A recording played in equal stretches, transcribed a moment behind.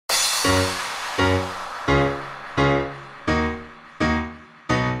Hey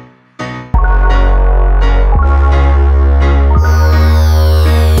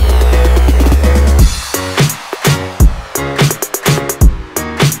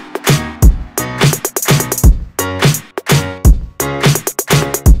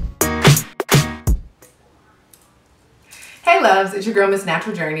loves, it's your girl Miss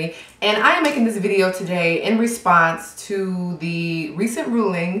Natural Journey, and I am making this video today in response to the recent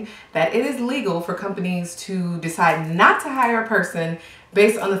ruling that it is legal for companies to decide not to hire a person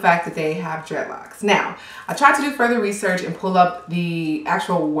based on the fact that they have dreadlocks. Now, I tried to do further research and pull up the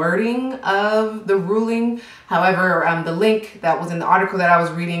actual wording of the ruling. However, the link that was in the article that I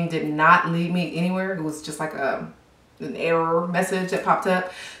was reading did not lead me anywhere. It was just like an error message that popped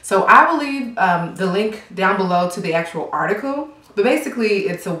up. So I will leave the link down below to the actual article. But basically,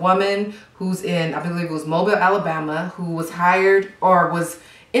 it's a woman who's in, I believe it was Mobile, Alabama, who was hired or was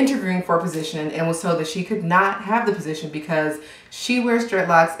interviewing for a position and was told that she could not have the position because she wears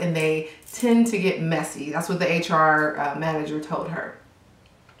dreadlocks and they tend to get messy. That's what the HR manager told her.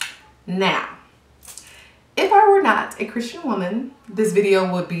 Now, if I were not a Christian woman, this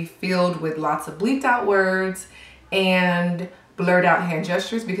video would be filled with lots of bleeped out words and blurred out hand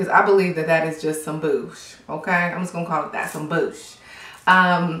gestures, because I believe that that is just some boosh. Okay, I'm just gonna call it that, some boosh.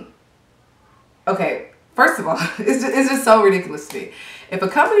 Okay, first of all, it's just so ridiculous to me. If a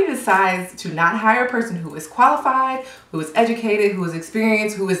company decides to not hire a person who is qualified, who is educated, who is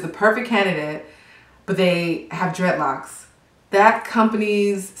experienced, who is the perfect candidate, but they have dreadlocks, that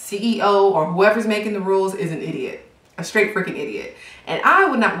company's CEO or whoever's making the rules is an idiot. A straight freaking idiot. And I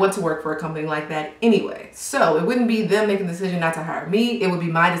would not want to work for a company like that anyway. So it wouldn't be them making the decision not to hire me. It would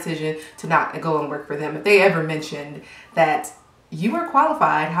be my decision to not go and work for them. If they ever mentioned that you are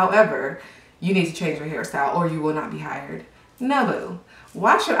qualified, however, you need to change your hairstyle or you will not be hired. No, boo.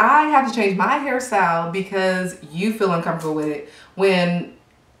 Why should I have to change my hairstyle because you feel uncomfortable with it when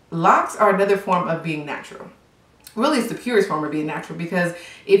locks are another form of being natural? Really, it's the purest form of being natural, because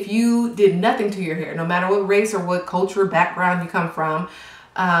if you did nothing to your hair, no matter what race or what culture background you come from,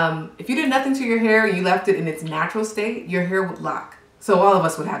 if you did nothing to your hair and you left it in its natural state, your hair would lock. So all of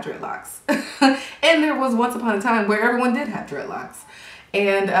us would have dreadlocks. And there was once upon a time where everyone did have dreadlocks.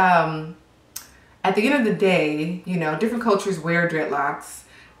 And at the end of the day, you know, different cultures wear dreadlocks,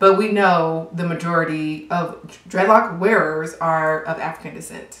 but we know the majority of dreadlock wearers are of African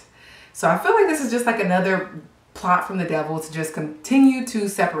descent. So I feel like this is just like another plot from the devil to just continue to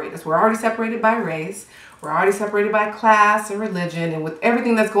separate us. We're already separated by race. We're already separated by class and religion. And with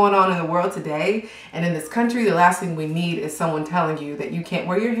everything that's going on in the world today and in this country, the last thing we need is someone telling you that you can't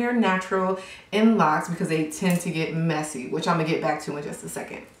wear your hair natural in locks because they tend to get messy, which I'm going to get back to in just a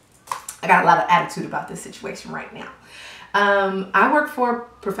second. I got a lot of attitude about this situation right now. I work for a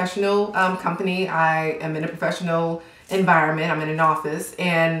professional company. I am in a professional environment. I'm in an office,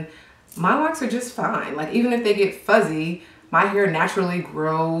 and my locks are just fine. Like, even if they get fuzzy, my hair naturally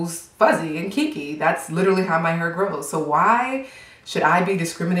grows fuzzy and kinky. That's literally how my hair grows. So why should I be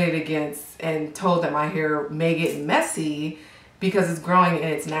discriminated against and told that my hair may get messy because it's growing in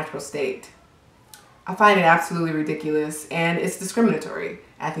its natural state? I find it absolutely ridiculous, and it's discriminatory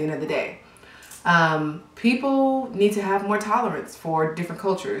at the end of the day. People need to have more tolerance for different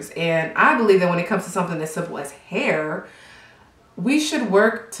cultures. And I believe that when it comes to something as simple as hair, we should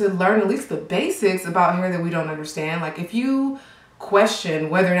work to learn at least the basics about hair that we don't understand. Like, if you question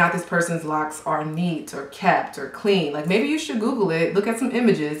whether or not this person's locks are neat or kept or clean, like, maybe you should Google it, look at some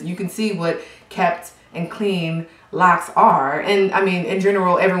images. You can see what kept and clean locks are. And I mean, in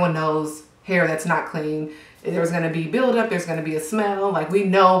general, everyone knows hair that's not clean, there's going to be buildup, there's going to be a smell. Like, we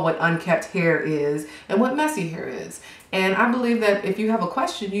know what unkept hair is and what messy hair is. And I believe that if you have a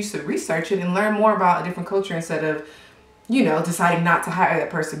question, you should research it and learn more about a different culture instead of, you know, deciding not to hire that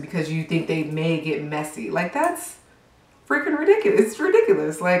person because you think they may get messy. Like, that's freaking ridiculous. It's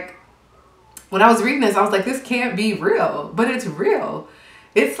ridiculous. Like, when I was reading this, I was like, this can't be real, but it's real.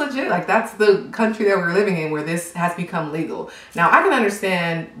 It's legit. Like, that's the country that we're living in where this has become legal. Now, I can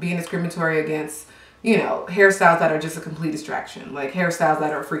understand being discriminatory against, you know, hairstyles that are just a complete distraction. Like, hairstyles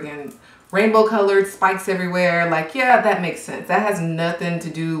that are freaking rainbow colored, spikes everywhere. Like, yeah, that makes sense. That has nothing to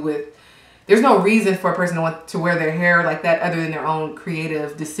do with, there's no reason for a person to want to wear their hair like that other than their own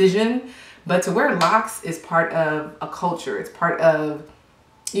creative decision. But to wear locks is part of a culture. It's part of,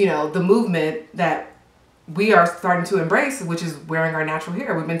 you know, the movement that we are starting to embrace, which is wearing our natural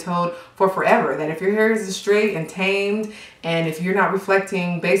hair. We've been told for forever that if your hair is straight and tamed, and if you're not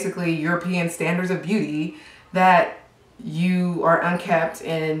reflecting basically European standards of beauty, that you are unkept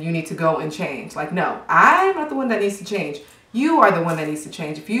and you need to go and change. Like, no, I'm not the one that needs to change. You are the one that needs to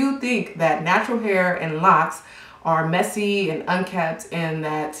change. If you think that natural hair and locks are messy and unkept and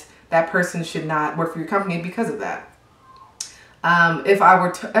that that person should not work for your company because of that. If I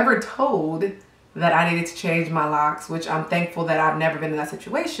were ever told that I needed to change my locks, which I'm thankful that I've never been in that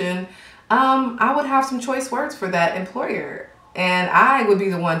situation, I would have some choice words for that employer. And I would be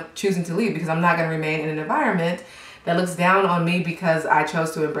the one choosing to leave because I'm not going to remain in an environment that looks down on me because I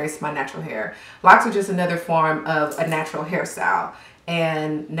chose to embrace my natural hair. Locks are just another form of a natural hairstyle.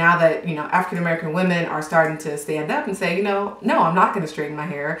 And now that, you know, African-American women are starting to stand up and say, you know, no, I'm not going to straighten my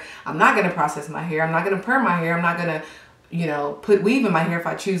hair. I'm not going to process my hair. I'm not going to perm my hair. I'm not going to, you know, put weave in my hair if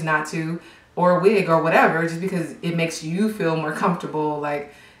I choose not to, or a wig or whatever, just because it makes you feel more comfortable.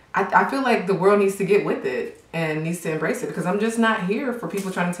 Like, I feel like the world needs to get with it and needs to embrace it, because I'm just not here for people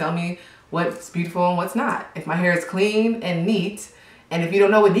trying to tell me what's beautiful and what's not. If my hair is clean and neat, and if you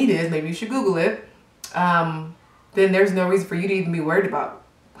don't know what neat is, maybe you should Google it, then there's no reason for you to even be worried about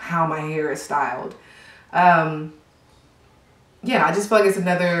how my hair is styled. Yeah, I just feel like it's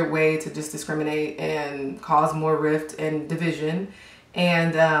another way to just discriminate and cause more rift and division.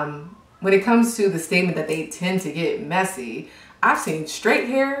 And when it comes to the statement that they tend to get messy, I've seen straight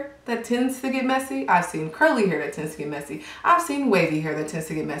hair that tends to get messy. I've seen curly hair that tends to get messy. I've seen wavy hair that tends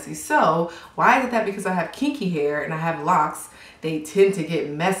to get messy. So why is it that because I have kinky hair and I have locks, they tend to get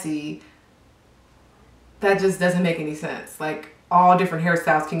messy? That just doesn't make any sense. Like, all different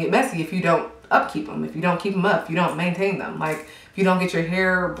hairstyles can get messy if you don't upkeep them, if you don't keep them up, if you don't maintain them. Like, if you don't get your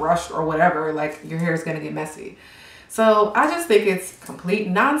hair brushed or whatever, like, your hair is going to get messy. So I just think it's complete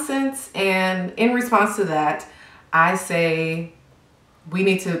nonsense. And in response to that, I say we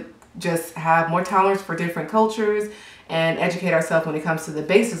need to just have more tolerance for different cultures and educate ourselves when it comes to the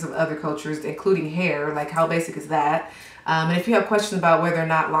basics of other cultures, including hair. Like, how basic is that? And if you have questions about whether or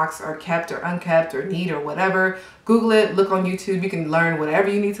not locks are kept or unkept or neat or whatever, Google it, look on YouTube. You can learn whatever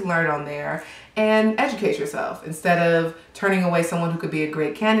you need to learn on there and educate yourself instead of turning away someone who could be a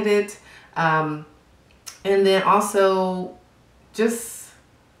great candidate. And then also just,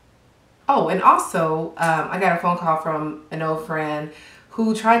 I got a phone call from an old friend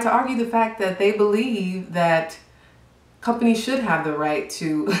who tried to argue the fact that they believe that companies should have the right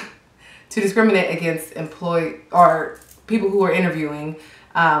to discriminate against people who are interviewing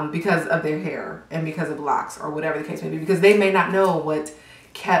because of their hair and because of locks or whatever the case may be, because they may not know what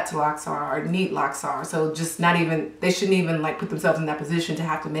kept locks are or neat locks are. So just they shouldn't even like put themselves in that position to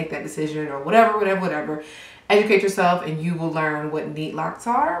have to make that decision or whatever. Educate yourself and you will learn what neat locks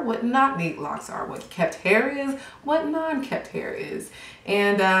are, what not neat locks are, what kept hair is, what non-kept hair is.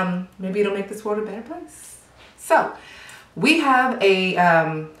 And maybe it'll make this world a better place. So we have a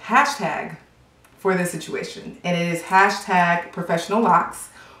hashtag for this situation, and it is hashtag professional locks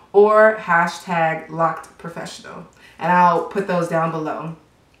or hashtag locked professional. And I'll put those down below.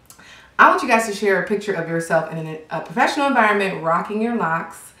 I want you guys to share a picture of yourself in a professional environment rocking your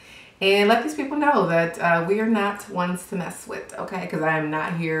locks, and let these people know that we are not ones to mess with, okay? Because I am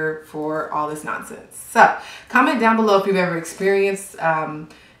not here for all this nonsense. So comment down below if you've ever experienced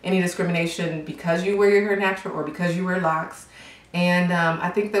any discrimination because you wear your hair natural or because you wear locks. And I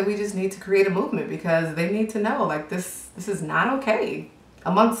think that we just need to create a movement because they need to know, like, this is not okay.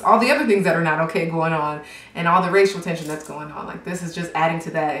 Amongst all the other things that are not okay going on and all the racial tension that's going on. Like, this is just adding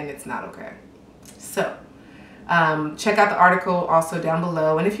to that, and it's not okay. So check out the article also down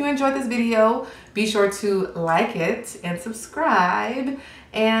below. And if you enjoyed this video, be sure to like it and subscribe.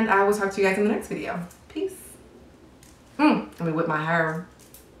 And I will talk to you guys in the next video. Peace. Let me whip my hair.